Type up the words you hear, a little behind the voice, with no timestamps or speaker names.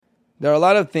There are a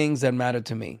lot of things that matter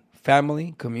to me: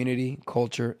 family, community,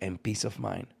 culture, and peace of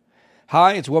mind.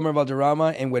 Hi, it's Wilmer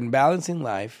Valderrama, and when balancing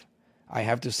life, I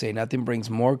have to say nothing brings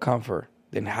more comfort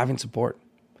than having support.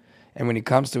 And when it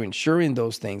comes to ensuring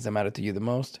those things that matter to you the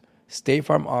most, State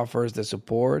Farm offers the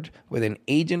support with an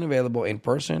agent available in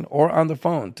person or on the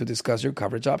phone to discuss your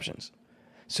coverage options.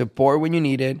 Support when you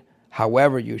need it,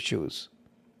 however you choose.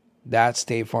 That's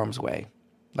State Farm's way.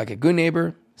 Like a good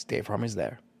neighbor, State Farm is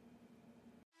there.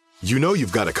 You know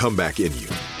you've got a comeback in you.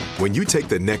 When you take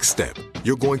the next step,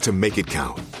 you're going to make it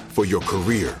count. For your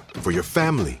career, for your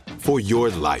family, for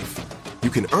your life. You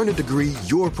can earn a degree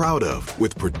you're proud of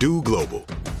with Purdue Global.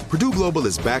 Purdue Global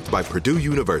is backed by Purdue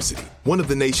University, one of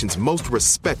the nation's most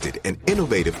respected and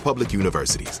innovative public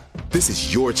universities. This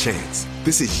is your chance.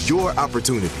 This is your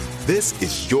opportunity. This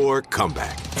is your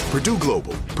comeback. Purdue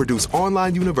Global, Purdue's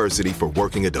online university for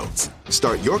working adults.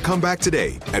 Start your comeback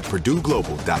today at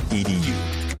purdueglobal.edu.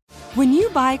 When you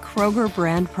buy Kroger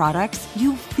brand products,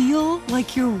 you feel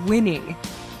like you're winning.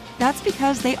 That's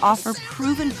because they offer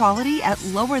proven quality at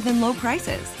lower than low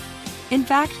prices. In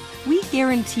fact, we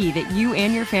guarantee that you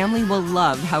and your family will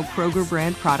love how Kroger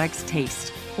brand products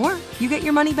taste, or you get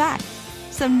your money back.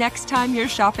 So next time you're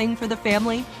shopping for the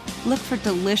family, look for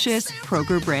delicious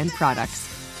Kroger brand products,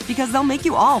 because they'll make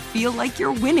you all feel like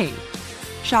you're winning.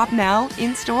 Shop now,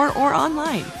 in-store, or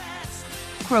online.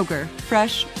 Kroger,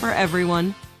 fresh for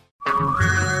everyone.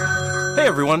 Hey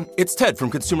everyone, it's Ted from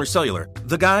Consumer Cellular,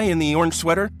 the guy in the orange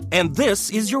sweater, and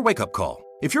this is your wake-up call.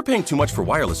 If you're paying too much for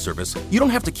wireless service, you don't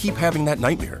have to keep having that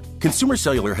nightmare. Consumer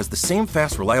Cellular has the same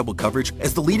fast, reliable coverage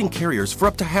as the leading carriers for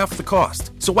up to half the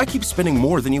cost. So why keep spending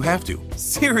more than you have to?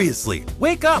 Seriously,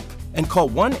 wake up and call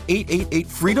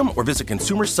 1-888-FREEDOM or visit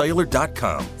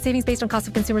consumercellular.com. Savings based on cost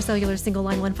of Consumer Cellular single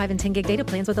line 1, 5, and 10 gig data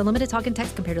plans with unlimited talk and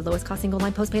text compared to lowest cost single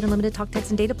line postpaid unlimited talk, text,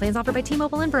 and data plans offered by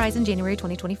T-Mobile and Verizon January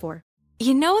 2024.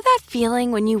 You know that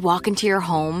feeling when you walk into your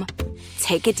home,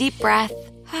 take a deep breath,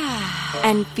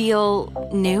 and feel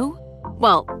new?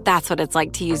 Well, that's what it's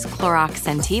like to use Clorox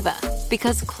Scentiva.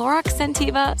 Because Clorox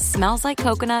Scentiva smells like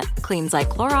coconut, cleans like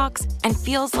Clorox, and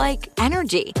feels like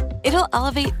energy. It'll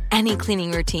elevate any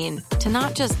cleaning routine to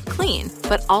not just clean,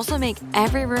 but also make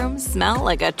every room smell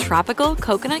like a tropical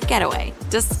coconut getaway.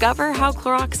 Discover how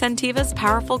Clorox Scentiva's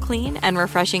powerful clean and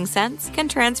refreshing scents can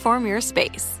transform your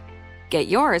space. Get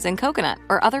yours in coconut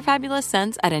or other fabulous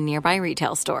scents at a nearby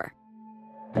retail store.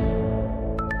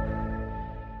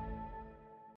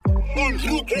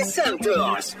 Enrique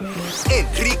Santos.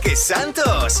 Enrique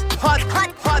Santos.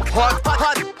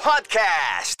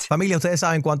 Podcast. Familia, ustedes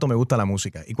saben cuánto me gusta la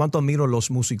música y cuánto admiro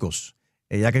los músicos.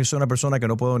 Ya que soy una persona que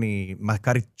no puedo ni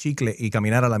mascar chicle y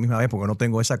caminar a la misma vez porque no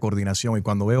tengo esa coordinación. Y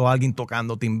cuando veo a alguien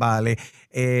tocando timbales,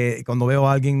 cuando veo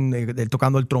a alguien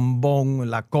tocando el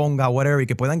trombón, la conga, whatever, y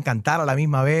que puedan cantar a la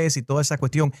misma vez y toda esa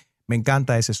cuestión, me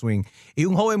encanta ese swing. Y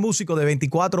un joven músico de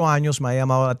 24 años me ha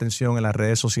llamado la atención en las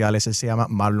redes sociales. Él se llama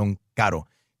Marlon Caro.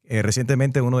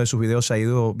 Recientemente uno de sus videos se ha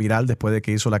ido viral después de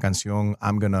que hizo la canción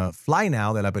I'm Gonna Fly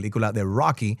Now de la película de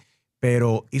Rocky,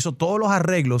 pero hizo todos los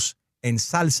arreglos en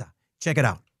salsa. Check it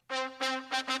out.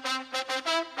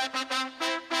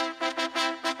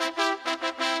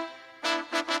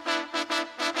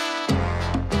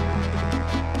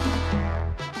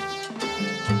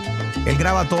 Él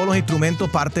graba todos los instrumentos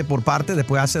parte por parte,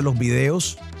 después hace los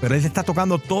videos, pero él está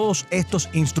tocando todos estos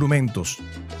instrumentos.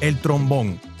 El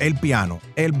trombón, el piano,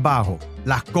 el bajo,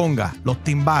 las congas, los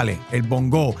timbales, el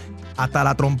bongo, hasta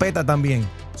la trompeta también.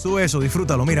 Sube eso,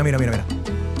 disfrútalo. Mira, mira, mira, mira.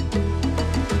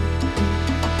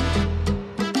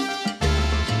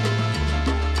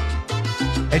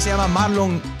 Él se llama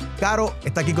Marlon Caro,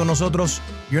 está aquí con nosotros.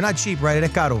 You're not cheap, right?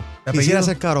 Eres caro. Quisiera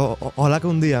ser caro. Ojalá que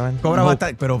un día, man. Cobra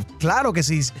bastante, pero claro que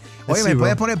sí. Oye, Sí, me bro.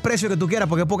 puedes poner el precio que tú quieras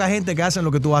porque hay poca gente que hace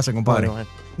lo que tú haces, compadre. Bueno,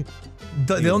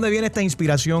 ¿De dónde viene esta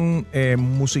inspiración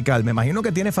musical? Me imagino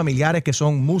que tienes familiares que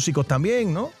son músicos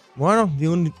también, ¿no? Bueno,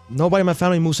 nobody in my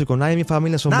family es músico. Nadie en mi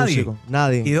familia son músicos.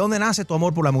 Nadie. ¿Y de dónde nace tu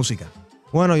amor por la música?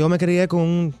 Bueno, yo me crié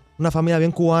con una familia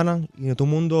bien cubana y todo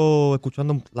el mundo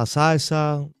escuchando la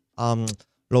salsa,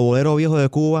 los boleros viejos de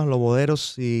Cuba, los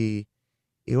boleros y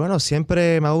bueno,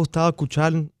 siempre me ha gustado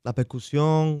escuchar la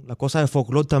percusión, las cosas de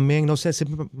folclore también. No sé,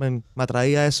 siempre me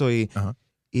atraía eso y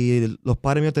los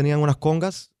padres míos tenían unas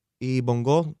congas y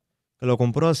bongo que lo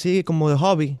compró así como de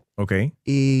hobby. Ok.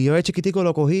 Y yo de chiquitico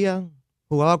lo cogía,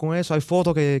 jugaba con eso. Hay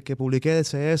fotos que publiqué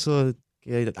de eso,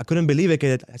 que I couldn't believe it,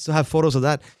 que I still have photos of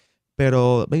that.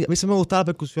 Pero a mí se me gustaba la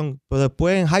percusión. Pero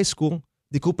después en high school,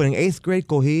 disculpen, en 8th grade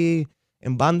cogí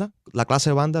en banda, la clase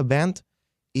de banda, band,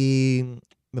 y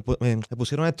me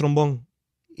pusieron el trombón.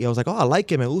 Y I was like, oh, I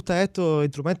like it, me gusta esto, el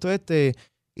instrumento este.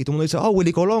 Y todo el mundo dice,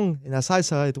 Willie Colón en la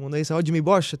salsa. Y todo el mundo dice, Jimmy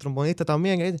Bosch, el trombonista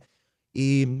también.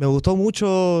 Y me gustó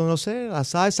mucho, no sé, la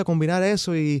salsa, combinar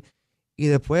eso. Y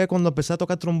después cuando empecé a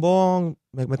tocar trombón,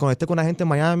 me conecté con la gente en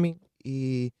Miami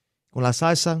y con la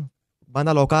salsa,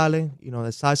 bandas locales,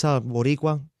 de salsa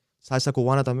boricua, salsa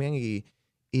cubana también. Y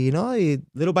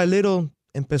little by little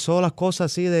empezó las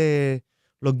cosas así de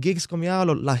los gigs conmigo,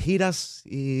 las giras,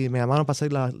 y me llamaron para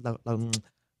hacer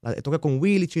toqué con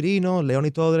Willy Chirino, León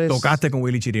y Todres. Tocaste con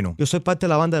Willy Chirino. Yo soy parte de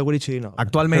la banda de Willy Chirino.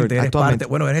 Actualmente eres parte.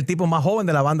 Bueno, eres el tipo más joven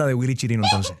de la banda de Willy Chirino,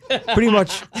 entonces. Pretty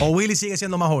much. ¿O Willy sigue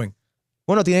siendo más joven?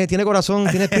 Bueno, tiene corazón,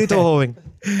 tiene espíritu joven.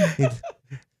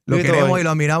 Lo queremos y lo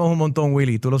admiramos un montón,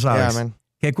 Willy, tú lo sabes. Yeah, man.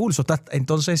 Qué cool.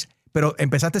 Entonces, pero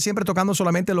empezaste siempre tocando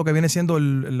solamente lo que viene siendo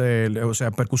o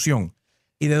sea, percusión.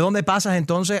 ¿Y de dónde pasas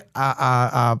entonces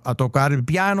a tocar el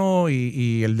piano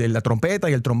y la trompeta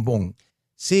y el trombón?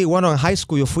 Sí, bueno, en high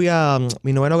school yo fui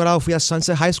mi 9º grado fui a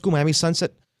Sunset High School, Miami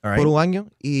Sunset, por un año.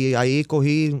 Y ahí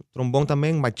cogí trombón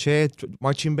también, marché,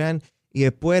 marching band. Y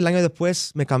después, el año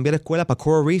después, me cambié de escuela para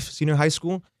Coral Reef Senior High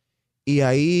School. Y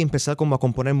ahí empecé como a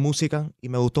componer música. Y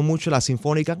me gustó mucho la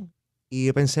sinfónica. Y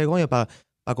yo pensé, coño, para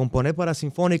componer para la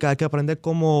sinfónica hay que aprender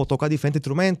cómo tocar diferentes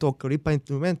instrumentos, o escribir para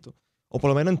instrumentos. O por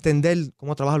lo menos entender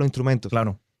cómo trabajan los instrumentos.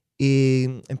 Claro.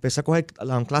 Y empecé a coger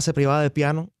la clase privada de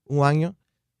piano, un año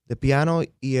de piano.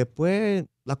 Y después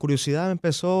la curiosidad me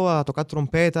empezó a tocar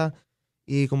trompeta.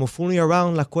 Y como fooling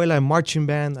around la escuela en marching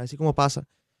band, así como pasa.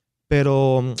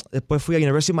 Pero después fui a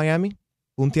University of Miami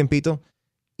un tiempito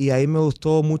y ahí me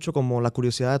gustó mucho como la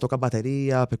curiosidad de tocar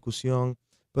batería, percusión,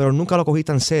 pero nunca lo cogí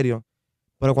tan serio.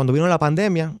 Pero cuando vino la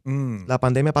pandemia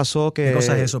pasó que... ¿Qué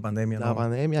cosa es eso, pandemia? La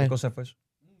pandemia... ¿Qué cosa fue eso?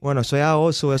 Bueno, eso ya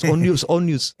es all news, all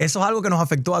news. Eso es algo que nos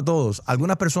afectó a todos.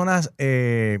 Algunas personas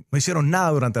no hicieron nada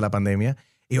durante la pandemia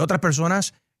y otras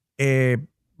personas les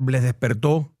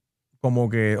despertó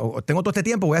como que tengo todo este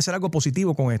tiempo, voy a hacer algo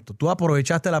positivo con esto. ¿Tú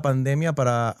aprovechaste la pandemia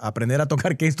para aprender a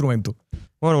tocar qué instrumento?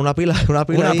 Bueno, una pila,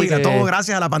 todo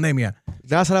gracias a la pandemia.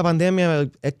 Gracias a la pandemia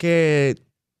es que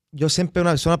yo siempre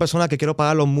soy una persona que quiero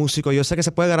pagar a los músicos. Yo sé que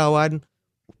se puede grabar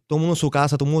todo el mundo en su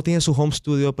casa, todo el mundo tiene su home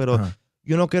studio, pero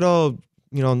yo no quiero,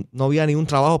 no había ningún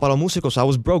trabajo para los músicos. I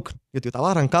was broke. Yo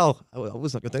estaba arrancado.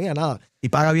 Yo tenía nada. ¿Y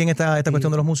paga bien esta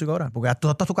cuestión de los músicos ahora? Porque tú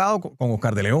has tocado con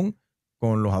Oscar de León,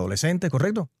 con los adolescentes,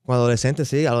 ¿correcto? Con adolescentes,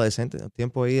 sí, adolescentes.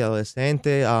 Tiempo ahí,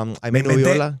 adolescente.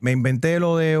 ¿Me inventé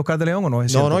lo de Oscar de León o no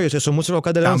es cierto? No, yo soy músico de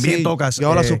Oscar de León. También sí. tocas. Yo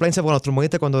hago la suplencia con los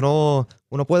trombonistas cuando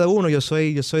uno puede uno. Yo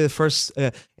soy the first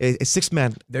sixth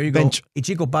man. There you bench. Go. Y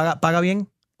chicos, ¿paga bien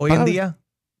hoy en día?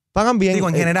 Pagan bien. Digo,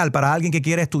 en general, para alguien que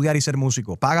quiere estudiar y ser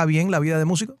músico, ¿paga bien la vida de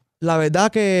músico? La verdad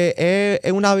que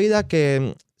es una vida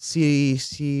que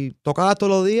si tocas todos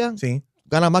los días,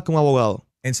 gana más que un abogado.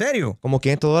 ¿En serio? Como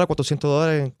 $500,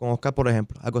 $400 con Oscar, por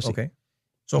ejemplo. Algo así. Okay.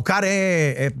 So, Oscar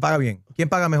paga bien. ¿Quién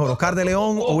paga mejor, Oscar de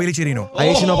León o Willy Chirino?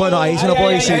 Ahí sí no puedo decir.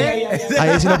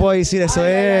 Ahí sí no puedo decir. Eso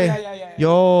es...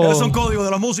 Esos son códigos de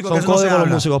los músicos. Son códigos de los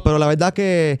músicos. Pero la verdad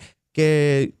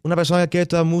que una persona que quiere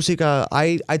estudiar música,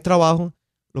 hay trabajo.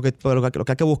 Lo que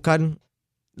hay que buscar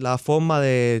la forma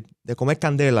de comer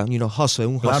candela. Hustle,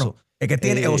 un hustle. Claro. El que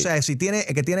tiene,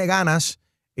 el que tiene ganas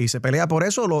y se pelea por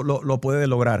eso, lo puede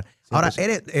lograr. Ahora,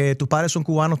 tus padres son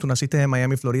cubanos, tú naciste en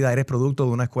Miami, Florida, eres producto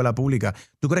de una escuela pública.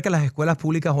 ¿Tú crees que las escuelas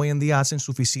públicas hoy en día hacen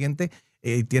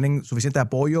tienen suficiente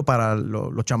apoyo para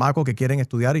los chamacos que quieren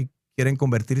estudiar y quieren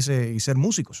convertirse y ser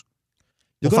músicos?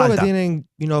 Yo creo que tienen,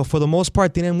 for the most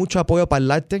part, tienen mucho apoyo para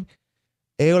el arte.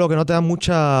 Ellos lo que no te dan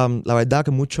la verdad,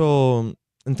 que mucho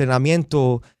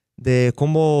entrenamiento de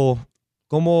cómo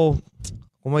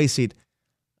decir,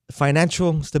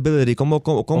 financial stability, cómo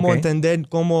entender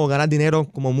cómo ganar dinero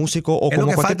como músico o es como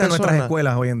lo que cualquier falta en persona. nuestras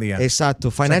escuelas hoy en día. Exacto,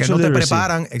 financial que no te literacy.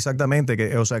 preparan, exactamente, que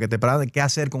te preparan qué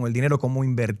hacer con el dinero, cómo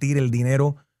invertir el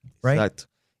dinero. Right? Exacto.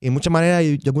 Y en muchas maneras,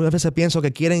 yo algunas veces pienso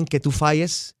que quieren que tú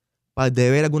falles para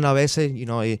deber algunas veces,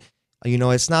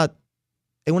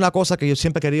 es una cosa que yo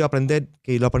siempre he querido aprender,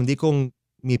 que lo aprendí con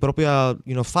mi propia,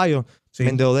 fallo. Sí.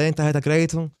 Me endeudé en tarjeta de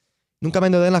crédito. Nunca me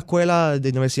endeudé en la escuela de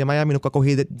Universidad de Miami, nunca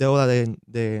cogí deuda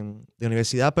de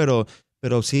universidad, pero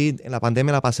sí, en la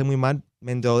pandemia la pasé muy mal,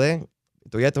 me endeudé.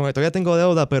 Todavía tengo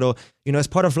deuda, pero, it's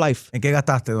part of life. ¿En qué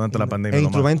gastaste durante la pandemia? En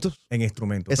instrumentos. En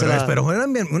instrumentos. Pero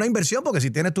es una inversión, porque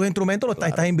si tienes tus instrumentos,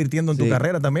 estás invirtiendo en tu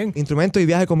carrera también. Instrumentos y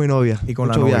viajes con mi novia. Y con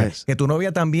la novia. Viajes. Que tu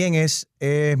novia también es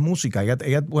música.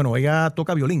 Ella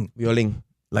toca violín. Violín.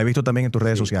 La he visto también en tus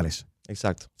redes sociales.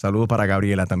 Exacto. Saludos para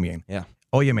Gabriela también. Yeah.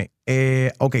 Óyeme,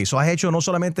 so has hecho no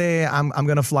solamente I'm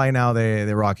Gonna Fly Now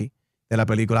de Rocky, de la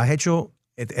película,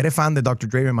 eres fan de Dr.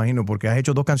 Dre, me imagino, porque has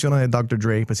hecho 2 canciones de Dr.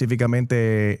 Dre,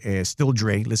 específicamente Still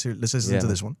Dre. Let's listen to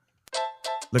this one.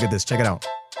 Look at this, check it out.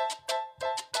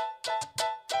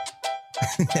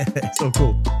 So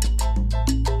cool.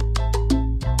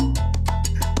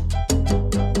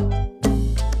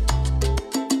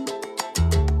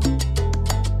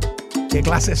 ¿Qué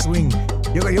clase de swing?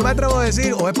 Yo me atrevo a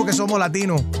decir, o es porque somos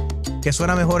latinos, que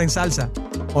suena mejor en salsa,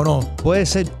 o no. Puede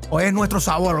ser. O es nuestro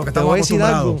sabor lo que Te estamos voy a decir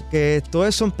acostumbrados. algo, que todo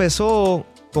eso empezó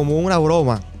como una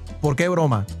broma. ¿Por qué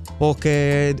broma?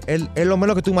 Porque es lo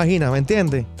menos que tú imaginas, ¿me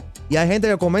entiendes? Y hay gente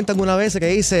que comenta alguna vez que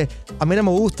dice, a mí no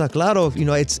me gusta, claro, you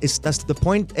know, that's the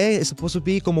point. It's supposed to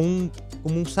be como un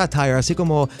satire, así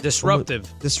como Disruptive.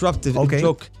 Disruptive, Okay.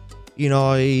 joke. You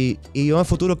know, y yo en el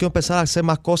futuro quiero empezar a hacer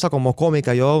más cosas como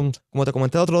cómica. Yo, como te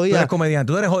comenté el otro Tú día, eres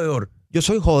comediante, tú eres jodedor. yo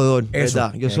soy jodedor, Eso.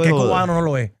 ¿verdad? Yo soy ¿Qué jodedor. cubano no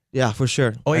lo es? Yeah, for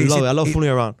sure. Oye, I love fooling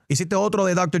around. Hiciste otro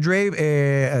de Dr. Dre,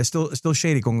 Still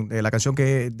Shady, con la canción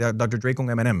que de Dr. Dre con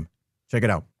Eminem. Check it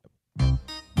out.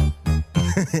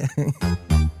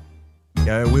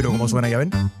 Ya ves, Wiro, cómo suena, ya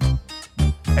ven.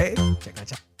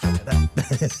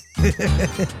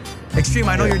 Extreme,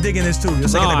 I know you're digging this too. Yo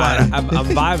sé que te cuadra.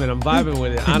 I'm vibing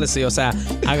with it, honestly. O sea,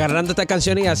 agarrando esta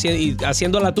canción y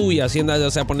haciendo la tuya, o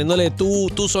sea, poniéndole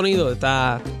tu sonido,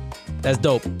 that's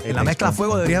dope. En la mezcla a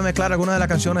fuego deberías mezclar alguna de las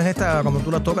canciones estas, como tú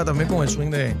las tocas también con el swing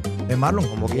de Marlon.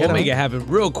 Como We'll quieras. make it happen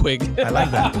real quick. I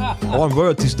like that. I want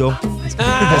royalties, though.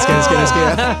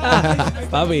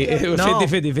 Papi,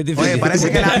 50-50. Oye, parece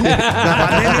que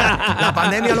la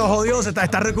pandemia lo jodió,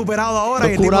 está recuperado ahora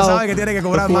y el tipo sabe que tiene que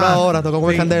cobrar más. Ahora, tocó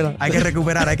comer candela. Hay que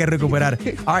recuperar.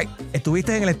 All right,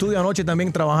 estuviste en el estudio anoche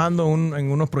también trabajando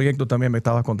en unos proyectos también, me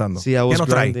estabas contando. Sí, I ¿Qué was nos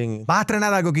trae? grinding. Vas a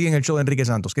estrenar algo aquí en el show de Enrique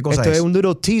Santos. ¿Qué cosa Esto es? es un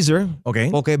little teaser. Ok.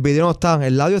 Porque el video no está,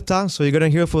 el audio está, so you're gonna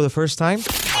hear it for the first time.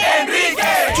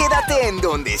 Quédate en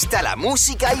donde está la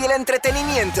música y el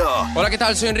entretenimiento. Hola, ¿qué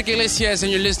tal? Soy Enrique Iglesias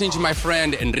and you're listening to my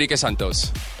friend Enrique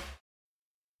Santos.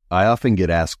 I often get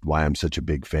asked why I'm such a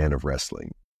big fan of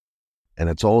wrestling, and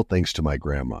it's all thanks to my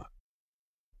grandma.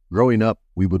 Growing up,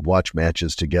 we would watch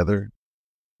matches together,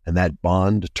 and that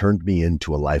bond turned me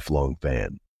into a lifelong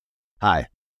fan. Hi,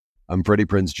 I'm Freddie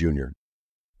Prinze Jr.,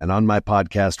 and on my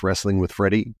podcast, Wrestling with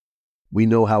Freddie, we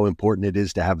know how important it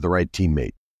is to have the right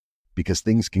teammate, because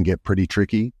things can get pretty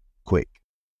tricky quick.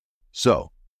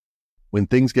 So, when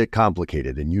things get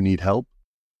complicated and you need help,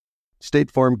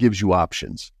 State Farm gives you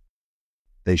options.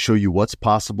 They show you what's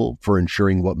possible for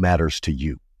ensuring what matters to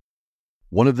you.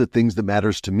 One of the things that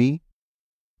matters to me,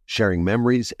 sharing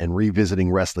memories and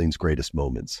revisiting wrestling's greatest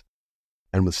moments.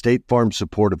 And with State Farm's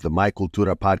support of the My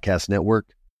Cultura Podcast Network,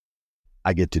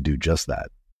 I get to do just that.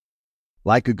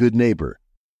 Like a good neighbor,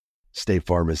 State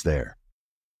Farm is there.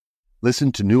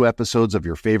 Listen to new episodes of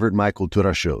your favorite My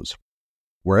Cultura shows,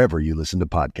 wherever you listen to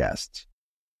podcasts.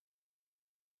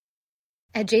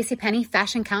 At JCPenney,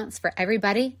 fashion counts for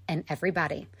everybody and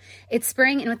everybody. It's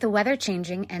spring, and with the weather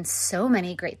changing and so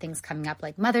many great things coming up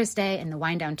like Mother's Day and the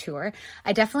Wind Down Tour,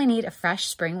 I definitely need a fresh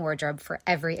spring wardrobe for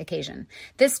every occasion.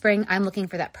 This spring, I'm looking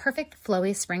for that perfect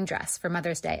flowy spring dress for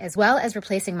Mother's Day, as well as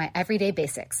replacing my everyday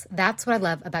basics. That's what I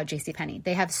love about JCPenney.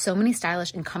 They have so many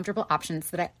stylish and comfortable options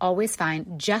that I always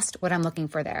find just what I'm looking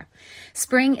for there.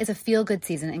 Spring is a feel-good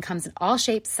season and comes in all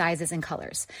shapes, sizes, and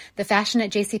colors. The fashion at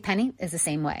JCPenney is the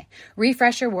same way.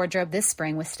 Refresh your wardrobe this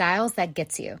spring with styles that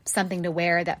gets you, something to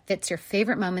wear that fits your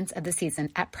favorite moments of the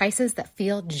season at prices that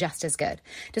feel just as good.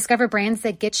 Discover brands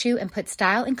that get you and put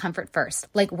style and comfort first,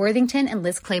 like Worthington and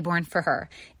Liz Claiborne for her,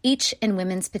 each in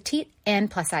women's petite and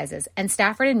plus sizes, and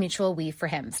Stafford and Mutual Weave for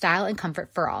him, style and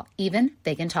comfort for all, even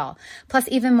big and tall. Plus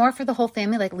even more for the whole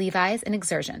family like Levi's and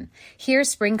Exertion. Here,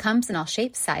 spring comes in all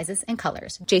shapes, sizes, and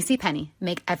colors. JCPenney,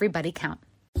 make everybody count.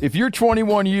 If you're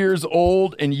 21 years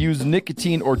old and use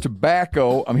nicotine or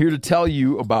tobacco, I'm here to tell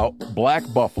you about Black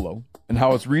Buffalo and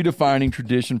how it's redefining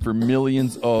tradition for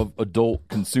millions of adult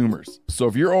consumers. So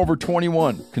if you're over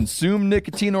 21, consume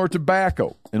nicotine or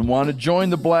tobacco, and want to join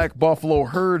the Black Buffalo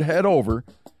herd, head over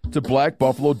to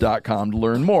blackbuffalo.com to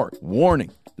learn more.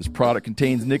 Warning, this product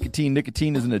contains nicotine.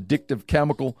 Nicotine is an addictive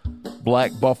chemical.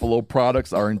 Black Buffalo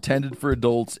products are intended for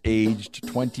adults aged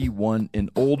 21 and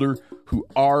older who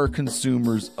are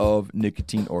consumers of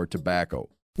nicotine or tobacco.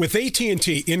 With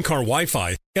AT&T in-car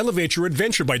Wi-Fi, elevate your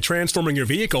adventure by transforming your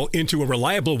vehicle into a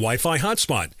reliable Wi-Fi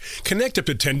hotspot. Connect up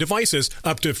to 10 devices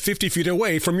up to 50 feet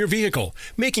away from your vehicle,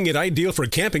 making it ideal for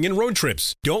camping and road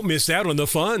trips. Don't miss out on the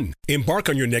fun. Embark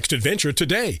on your next adventure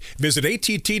today. Visit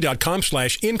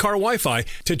att.com/in-car Wi-Fi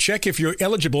to check if you're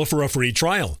eligible for a free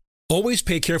trial. Always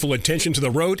pay careful attention to the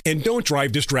road and don't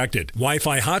drive distracted.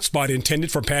 Wi-Fi hotspot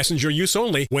intended for passenger use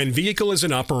only when vehicle is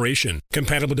in operation.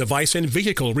 Compatible device and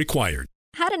vehicle required.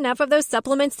 Had enough of those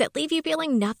supplements that leave you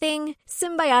feeling nothing?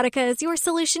 Symbiotica is your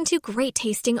solution to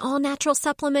great-tasting, all-natural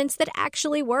supplements that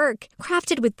actually work.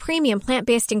 Crafted with premium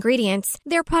plant-based ingredients,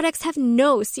 their products have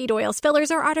no seed oils,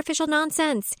 fillers, or artificial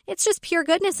nonsense. It's just pure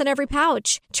goodness in every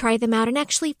pouch. Try them out and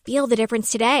actually feel the difference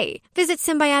today. Visit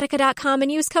Symbiotica.com and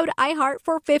use code IHEART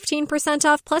for 15%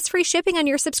 off plus free shipping on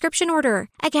your subscription order.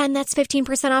 Again, that's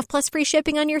 15% off plus free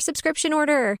shipping on your subscription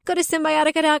order. Go to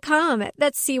Symbiotica.com.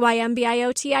 That's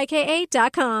CYMBIOTIKA.com.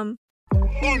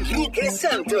 Enrique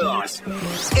Santos.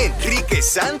 Enrique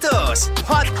Santos.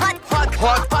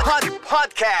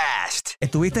 Podcast.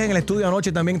 Estuviste en el estudio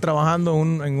anoche también trabajando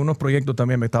en unos proyectos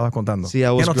también, me estabas contando. Sí,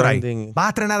 ¿Qué nos trae? Vas a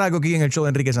estrenar algo aquí en el show de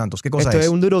Enrique Santos. ¿Qué cosa Esto es?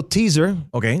 es un little teaser.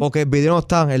 Okay. Porque el video no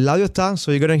está, el audio está,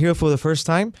 so you're gonna hear it for the first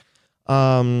time.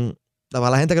 Para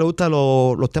la gente que le gusta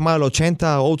los temas de los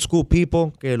 80, old school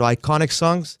people, que los iconic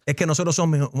songs. Es que nosotros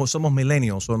somos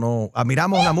millennials, o no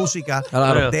admiramos la música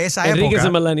de esa Enrique época. es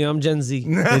un millennial, I'm Gen Z.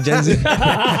 Gen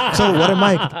Z. So, what am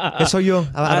I? ¿Qué soy yo?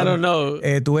 I don't know.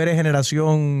 Tú eres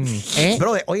generación...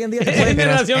 Bro, hoy en día te puedes...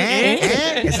 Generación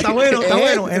Está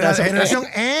bueno. Generación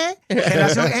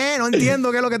no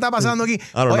entiendo qué es lo que está pasando aquí.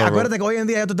 Oye, acuérdate que hoy en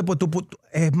día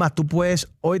es más,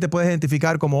 hoy te puedes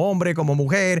identificar como hombre, como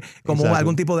mujer, como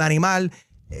algún tipo de animal.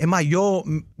 Es más, yo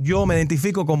me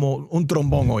identifico como un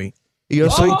trombón hoy. Y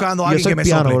yo soy buscando a alguien que me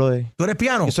piano, sople. brother. ¿Tú eres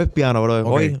piano? Yo soy piano, brother.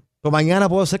 Okay. Hoy, pero mañana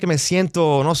puedo ser que me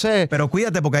siento, no sé. Pero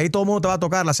cuídate, porque ahí todo el mundo te va a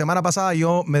tocar. La semana pasada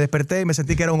yo me desperté y me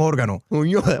sentí que era un órgano. Un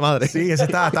hijo de madre. Sí, ese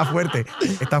está fuerte.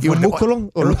 Está ¿Y un fuerte.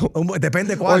 músculo?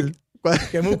 Depende cuál.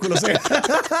 ¿Qué músculo sea?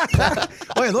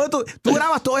 Oye, ¿dónde tú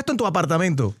grabas todo esto en tu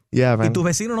apartamento? Yeah, man. Y tus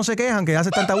vecinos no se quejan que hace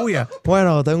tanta bulla.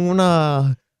 Bueno, tengo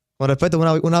con respeto,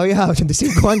 una vieja de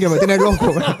 85 años que me tiene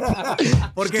loco.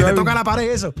 Porque te toca la pared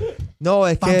eso. No,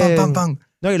 es Pam, que... pam, pam.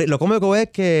 No, y lo cómico es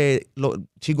que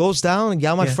she goes down,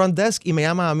 llama al front desk y me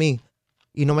llama a mí.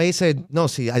 Y no me dice, no,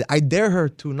 sí, I dare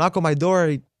her to knock on my door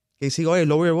y que siga, oye,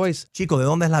 lower your voice. Chico, ¿de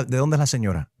dónde es la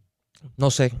señora? No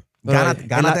sé.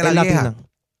 Gánate la vieja. Latina.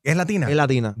 ¿Es latina? Es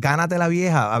latina. Gánate la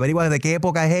vieja, averigua de qué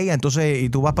época es ella, entonces, y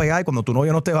tú vas para allá y cuando tu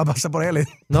novio no te va a pasar por él.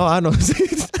 No, no.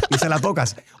 Y se la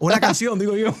tocas. Una canción,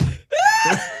 digo yo.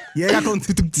 Llega con...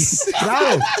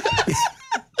 Claro.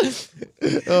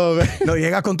 No,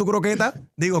 llegas con tu croqueta,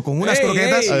 digo, con unas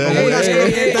croquetas,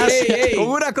 con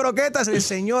unas croquetas,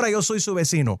 señora, yo soy su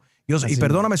vecino. Y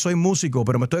perdóname, soy músico,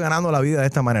 pero me estoy ganando la vida de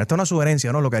esta manera. Esta es una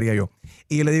sugerencia, ¿no? Lo que haría yo.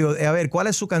 Y le digo, a ver, ¿cuál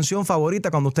es su canción favorita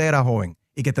cuando usted era joven?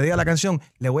 Y que te diga la canción,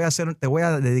 te voy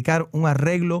a dedicar un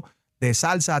arreglo de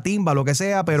salsa, timba, lo que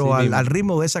sea, pero al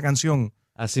ritmo de esa canción.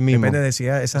 Así mismo. En vez de decir,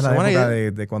 esa es la época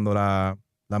de cuando la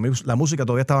música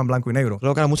todavía estaba en blanco y negro.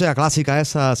 Creo que la música clásica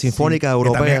esa, sinfónica,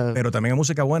 europea. Pero también hay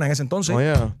música buena en ese entonces. Oh,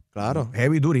 yeah. Claro.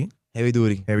 Heavy duty. Heavy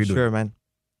duty. Sure, man.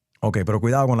 Ok, pero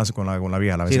cuidado con la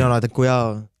vieja. Sí, no, ten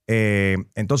cuidado.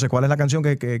 Entonces, ¿cuál es la canción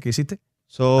que hiciste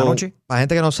anoche? Para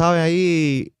gente que no sabe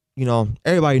ahí,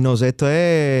 everybody knows. Esto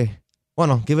es,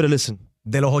 bueno, give it a listen.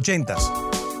 De los 80s.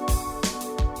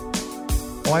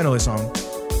 Oh, I know this song.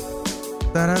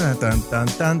 You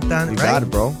got it,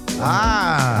 bro.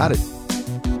 Got it.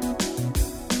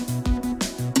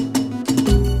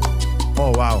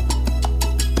 Oh, wow.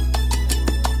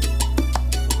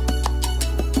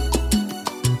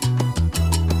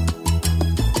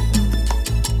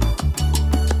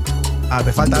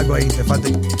 Te falta algo ahí,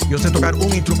 Yo sé tocar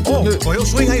un instrumento. Coge un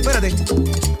swing ahí, espérate.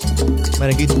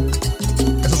 Merenguito.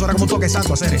 Eso suena como un toque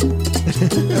santo, hacer. No,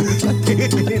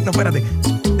 espérate.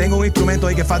 Tengo un instrumento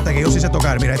ahí que falta, que yo sí sé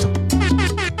tocar. Mira esto.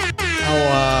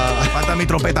 Falta mi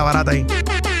trompeta barata ahí.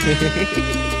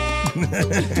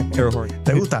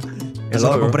 ¿Te gusta?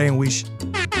 Eso lo compré en Wish.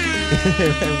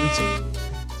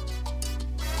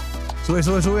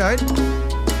 Sube, a ver.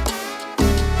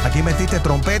 Aquí metiste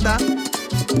trompeta.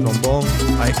 Trombón.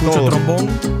 Ahí escucho trombón.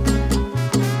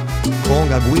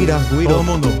 Conga, guiro. Todo el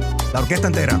mundo. La orquesta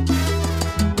entera.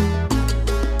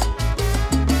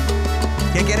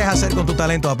 ¿Qué quieres hacer con tu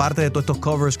talento? Aparte de todos estos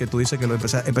covers que tú dices que lo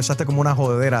empezaste como una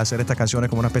jodedera a hacer estas canciones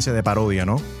como una especie de parodia,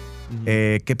 ¿no?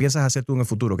 ¿Qué piensas hacer tú en el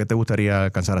futuro? ¿Qué te gustaría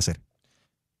alcanzar a hacer?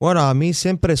 Bueno, a mí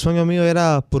siempre el sueño mío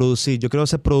era producir. Yo quiero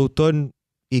ser productor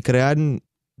y crear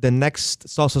the next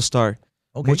salsa star.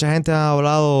 Okay. Mucha gente ha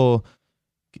hablado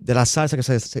de la salsa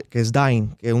que es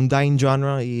dying, que es un dying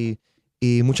genre y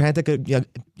mucha gente que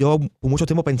yo por mucho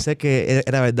tiempo pensé que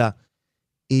era verdad.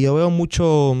 Y yo veo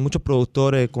muchos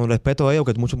productores, con respeto a ellos,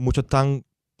 que muchos están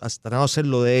tratando de hacer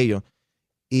lo de ellos.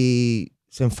 Y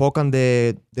se enfocan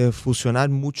de fusionar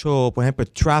mucho, por ejemplo,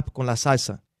 el trap con la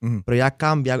salsa. Pero ya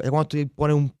cambia. Cuando tú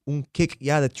pones un kick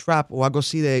ya de trap o algo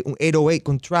así, de un 808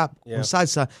 con trap, con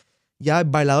salsa, ya el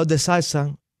bailador de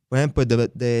salsa, por ejemplo,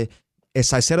 el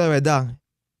salsero de verdad,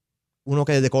 uno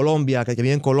que es de Colombia, que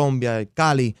vive en Colombia,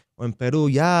 Cali o en Perú,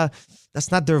 ya,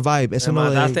 that's not their vibe. Eso Me no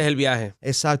mataste el viaje.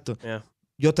 Exacto. Yeah.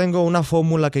 Yo tengo una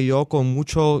fórmula que yo con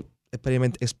mucho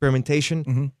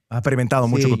experimentation. Has experimentado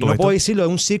mucho con todo no esto. puedo decirlo, es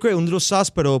un secret, un little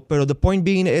sauce, pero the point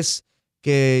being es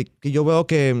que yo veo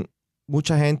que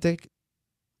mucha gente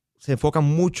se enfoca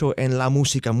mucho en la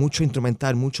música, mucho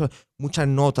instrumental, muchas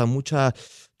notas,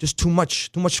 just too much.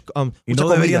 Y mucha no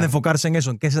comida. deberían de enfocarse en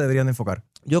eso. ¿En qué se deberían de enfocar?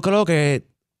 Yo creo que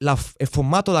el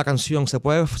formato de la canción, se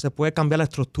puede cambiar la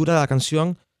estructura de la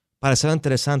canción para ser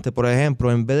interesante. Por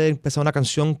ejemplo, en vez de empezar una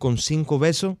canción con 5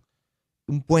 versos,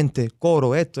 un puente,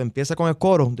 coro, empieza con el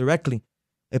coro directly.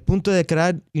 El punto de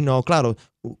crear, claro,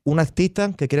 un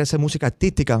artista que quiere hacer música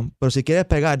artística, pero si quieres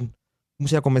pegar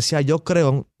música comercial, yo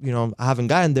creo, I haven't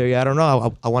gotten there yet, I don't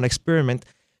know, I want to experiment,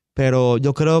 pero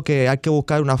yo creo que hay que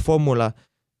buscar una fórmula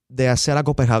de hacer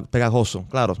algo pegajoso.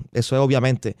 Claro, eso es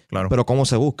obviamente, claro. Pero ¿cómo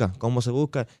se busca?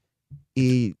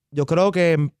 Y yo creo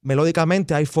que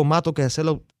melódicamente hay formatos que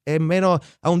hacerlo es menos.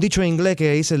 Hay un dicho en inglés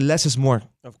que dice less is more.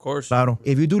 Of course. Claro.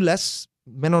 If you do less,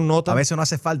 menos notas. A veces no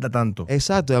hace falta tanto.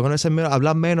 Exacto. Algunas veces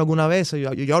hablar menos alguna vez.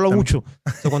 Yo hablo mucho.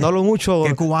 Cuando hablo mucho.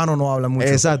 ¿Qué cubano no habla mucho?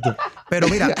 Exacto. Pero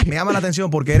mira, me llama la atención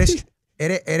porque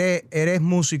eres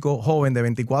músico joven de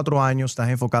 24 años, estás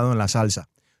enfocado en la salsa.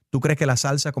 ¿Tú crees que la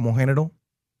salsa como género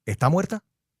está muerta?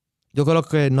 Yo creo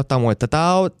que no está muerta.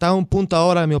 Está a un punto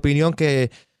ahora, en mi opinión,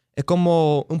 que es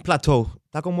como un plateau.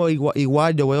 Está como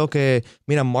igual. Yo veo que,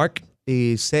 mira, Mark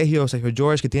y Sergio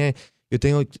George, que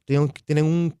tienen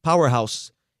un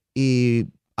powerhouse. Y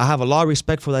I have a lot of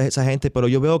respect for esa gente, pero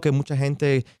yo veo que mucha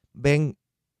gente ven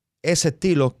ese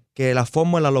estilo, que la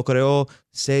fórmula lo creó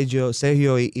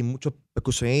Sergio y muchos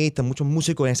percusionistas, muchos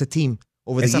músicos en ese team.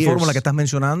 Esa fórmula que estás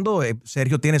mencionando,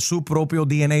 Sergio tiene su propio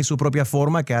DNA, su propia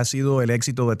forma, que ha sido el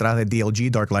éxito detrás de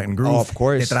DLG, Dark Light and Groove, of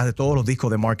course. Detrás de todos los discos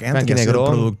de Mark Anthony, Frankie ha sido el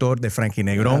Negrón. productor de Frankie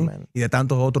Negrón, Yeah, y de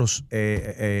tantos otros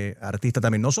artistas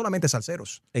también, no solamente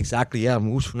salseros. Exacto, ya,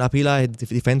 una pila de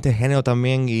diferentes géneros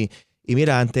también. Y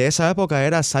mira, ante esa época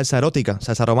era salsa erótica,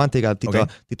 salsa romántica,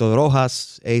 Tito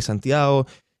Rojas, Santiago,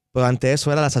 pero ante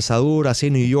eso era la salsa dura, así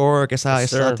New York, esa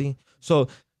so,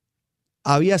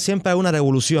 había siempre una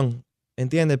revolución,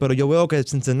 ¿entiendes? Pero yo veo que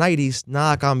since the 90s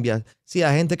nada cambia. Sí,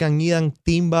 hay gente que añadan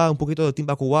timba, un poquito de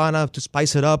timba cubana, to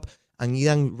spice it up,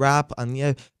 añadan rap,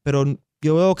 pero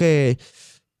yo veo que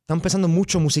están pensando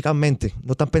mucho musicalmente,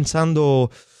 no están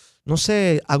pensando, no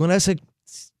sé, alguna vez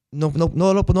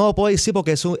no lo puedo decir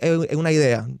porque es una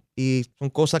idea y son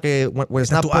cosas que Es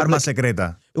tu arma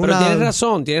secreta. Pero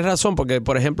tienes razón, porque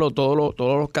por ejemplo todos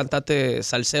los cantantes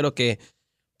salseros que,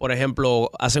 por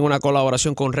ejemplo, hacen una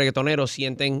colaboración con reggaetoneros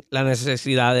sienten la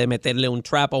necesidad de meterle un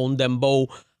trap o un dembow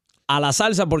a la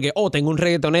salsa porque, tengo un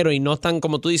reggaetonero y no están,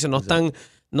 como tú dices, no están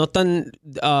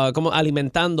como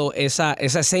alimentando esa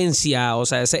esencia, o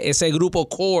sea, ese grupo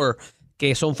core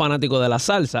que son fanáticos de la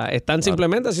salsa. Están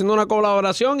simplemente haciendo una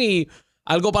colaboración y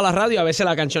algo para la radio. A veces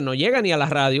la canción no llega ni a la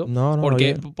radio.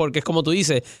 Porque es como tú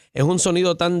dices, es un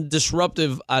sonido tan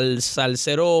disruptive al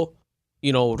salsero,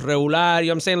 regular,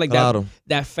 I'm saying, like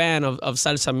that fan of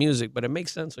salsa music. But it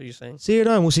makes sense what you're saying. Sí,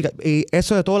 no, música. Y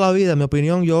eso de toda la vida, en mi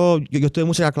opinión, yo estudié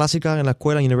música clásica en la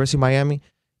escuela, en University of Miami,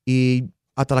 y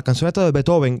hasta las canciones de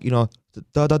Beethoven,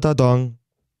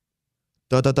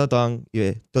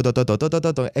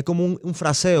 es como un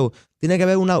fraseo. Tiene que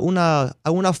haber una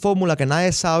fórmula que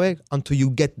nadie sabe until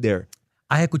you get there.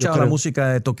 ¿Has escuchado la música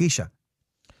de Toquilla?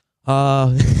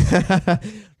 Lo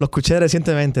escuché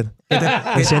recientemente.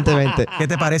 ¿Qué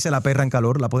te parece La Perra en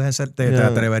Calor? ¿La puedes hacer? ¿Te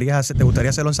atreverías a hacer? ¿Te gustaría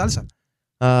hacerlo en salsa?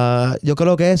 Yo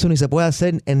creo que eso ni se puede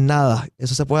hacer en nada.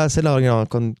 Eso se puede hacer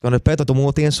con respeto. Todo el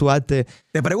mundo tiene su arte.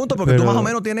 Te pregunto porque tú más o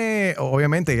menos tienes,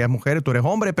 obviamente, ella es mujer, tú eres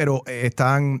hombre, pero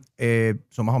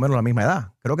son más o menos la misma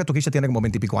edad. Creo que Toquilla tiene como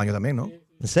 20 y pico años también, ¿no?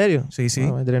 ¿En serio? Sí.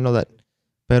 No, I didn't know that.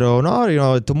 Pero no,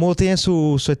 todo el mundo tiene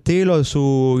su estilo,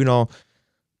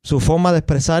 su forma de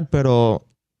expresar, pero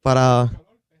para...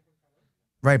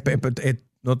 Right,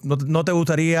 no te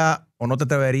gustaría o no te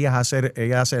atreverías a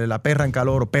hacer La Perra en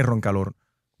Calor o Perro en Calor.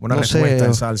 Una respuesta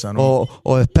en salsa, ¿no?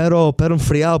 O espero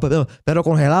enfriado, pero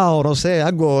congelado, no sé,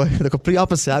 algo,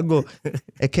 algo.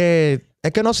 Es que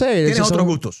no sé. ¿Tienes otros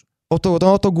gustos? Tengo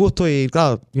otros gustos y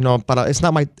claro, it's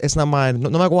not my,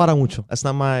 no me cuadra mucho. It's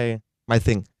not my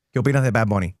thing. ¿Qué opinas de Bad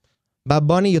Bunny? Bad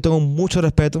Bunny, yo tengo mucho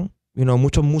respeto.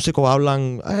 Muchos músicos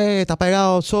hablan, está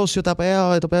pegado, socio, está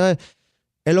pegado.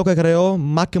 Él lo que creó,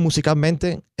 más que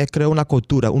musicalmente, es crear una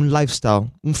cultura, un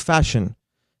lifestyle, un fashion.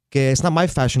 Que it's not my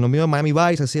fashion. Lo mío es Miami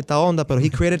Vice, así esta onda, pero he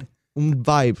created un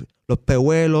vibe. Los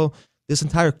pehuelos, this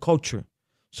entire culture.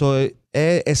 So,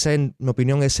 ese, en mi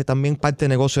opinión, ese también parte del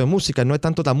negocio de música. No es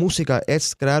tanto la música,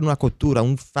 es crear una cultura,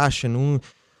 un fashion,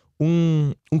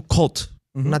 un cult,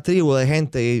 una tribu de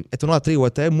gente. Y esto no es una tribu,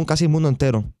 este es casi el mundo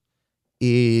entero.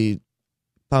 Y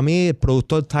para mí, el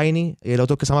productor Tiny y el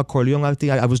otro que se llama Corleone,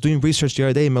 I was doing research the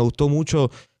other day y me gustó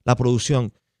mucho la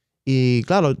producción. Y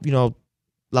claro,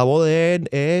 la voz de él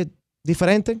es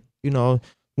diferente.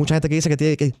 Mucha gente que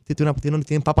dice que tiene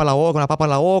papa en la boca, una papa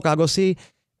en la boca, algo así.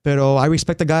 Pero I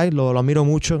respect the guy, lo admiro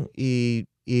mucho. Y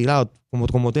claro, como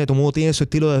todo el mundo tiene su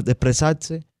estilo de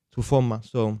expresarse, su forma.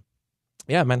 So,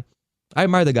 yeah, man. I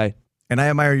admire the guy. And I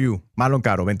admire you, Marlon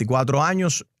Caro. 24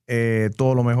 años,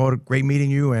 todo lo mejor. Great meeting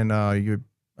you. And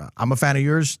I'm a fan of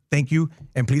yours. Thank you.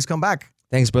 And please come back.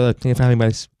 Thanks, brother. Thank you for having me,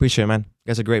 guys. Appreciate it, man.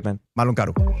 You guys are great, man. Marlon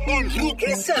Caro.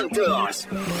 Enrique Santos.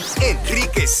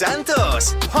 Enrique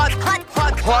Santos.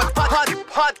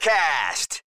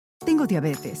 Podcast. Tengo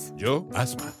diabetes. Yo,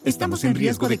 asma. Estamos en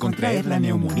riesgo de contraer la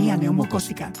neumonía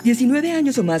neumocócica. 19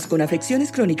 años o más con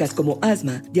afecciones crónicas como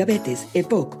asma, diabetes,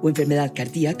 EPOC o enfermedad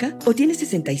cardíaca, o tienes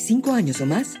 65 años o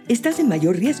más, estás en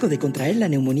mayor riesgo de contraer la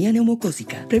neumonía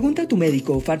neumocócica. Pregunta a tu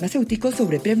médico o farmacéutico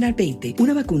sobre Prevnar 20,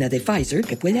 una vacuna de Pfizer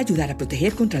que puede ayudar a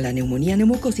proteger contra la neumonía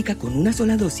neumocócica con una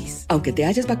sola dosis. Aunque te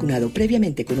hayas vacunado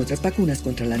previamente con otras vacunas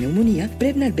contra la neumonía,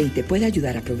 Prevnar 20 puede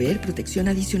ayudar a proveer protección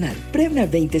adicional. Prevnar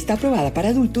 20 está aprobada para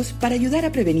adultos para ayudar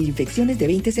a prevenir infecciones de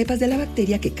 20 cepas de la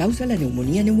bacteria que causa la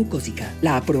neumonía neumocócica.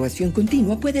 La aprobación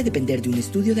continua puede depender de un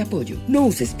estudio de apoyo. No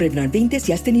uses Prevnar 20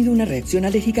 si has tenido una reacción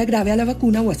alérgica grave a la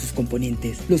vacuna o a sus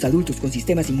componentes. Los adultos con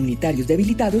sistemas inmunitarios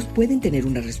debilitados pueden tener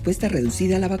una respuesta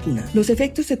reducida a la vacuna. Los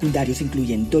efectos secundarios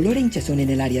incluyen dolor e hinchazón en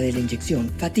el área de la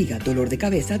inyección, fatiga, dolor de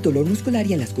cabeza, dolor muscular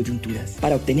y en las coyunturas.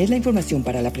 Para obtener la información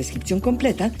para la prescripción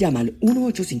completa, llama al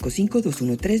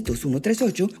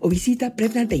 1-855-213-2138 o visita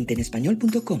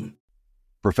Prevnar20enespañol.com.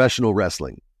 Professional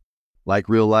wrestling, like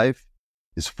real life,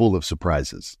 is full of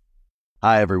surprises.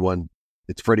 Hi, everyone.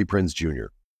 It's Freddie Prinze Jr.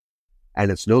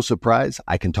 And it's no surprise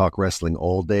I can talk wrestling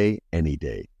all day, any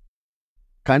day.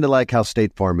 Kind of like how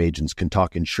State Farm agents can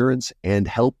talk insurance and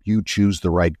help you choose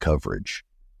the right coverage.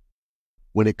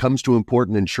 When it comes to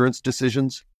important insurance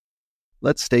decisions,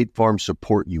 let State Farm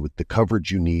support you with the coverage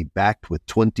you need, backed with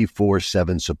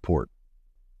 24/7 support.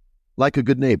 Like a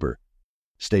good neighbor,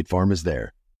 State Farm is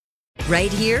there.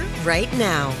 Right here, right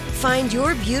now. Find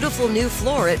your beautiful new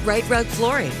floor at Right Rug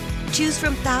Flooring. Choose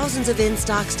from thousands of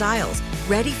in-stock styles,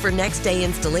 ready for next day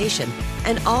installation,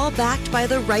 and all backed by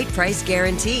the right price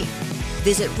guarantee.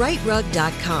 Visit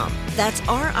rightrug.com. That's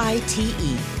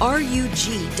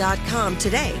RITERUG.com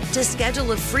today to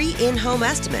schedule a free in-home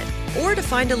estimate or to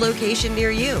find a location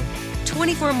near you.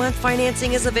 24-month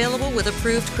financing is available with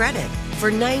approved credit.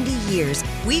 For 90 years,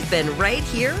 we've been right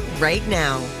here, right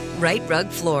now. Right Rug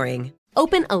Flooring.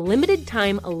 Open a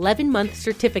limited-time 11-month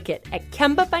certificate at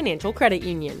Kemba Financial Credit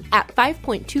Union. At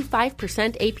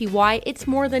 5.25% APY, it's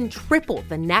more than triple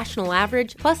the national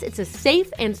average, plus it's a safe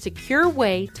and secure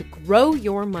way to grow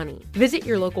your money. Visit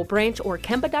your local branch or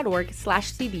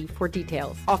kemba.org/CD for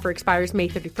details. Offer expires May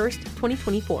 31st,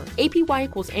 2024. APY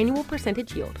equals annual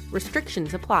percentage yield.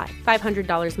 Restrictions apply.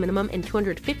 $500 minimum and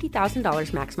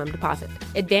 $250,000 maximum deposit.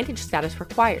 Advantage status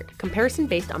required. Comparison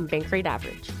based on bank rate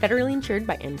average. Federally insured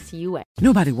by NCUA.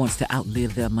 Nobody wants to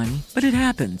outlive their money, but it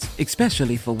happens,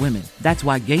 especially for women. That's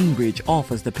why Gainbridge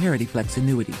offers the Parity Flex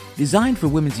annuity, designed for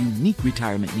women's unique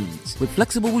retirement needs, with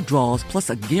flexible withdrawals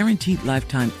plus a guaranteed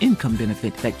lifetime income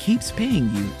benefit that keeps paying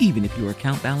you even if your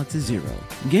account balance is zero.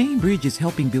 Gainbridge is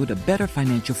helping build a better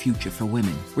financial future for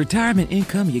women. Retirement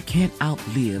income you can't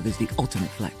outlive is the ultimate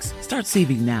flex. Start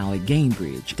saving now at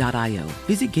Gainbridge.io.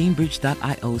 Visit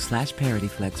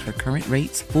Gainbridge.io/ParityFlex for current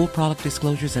rates, full product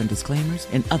disclosures and disclaimers,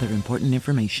 and other important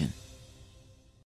information.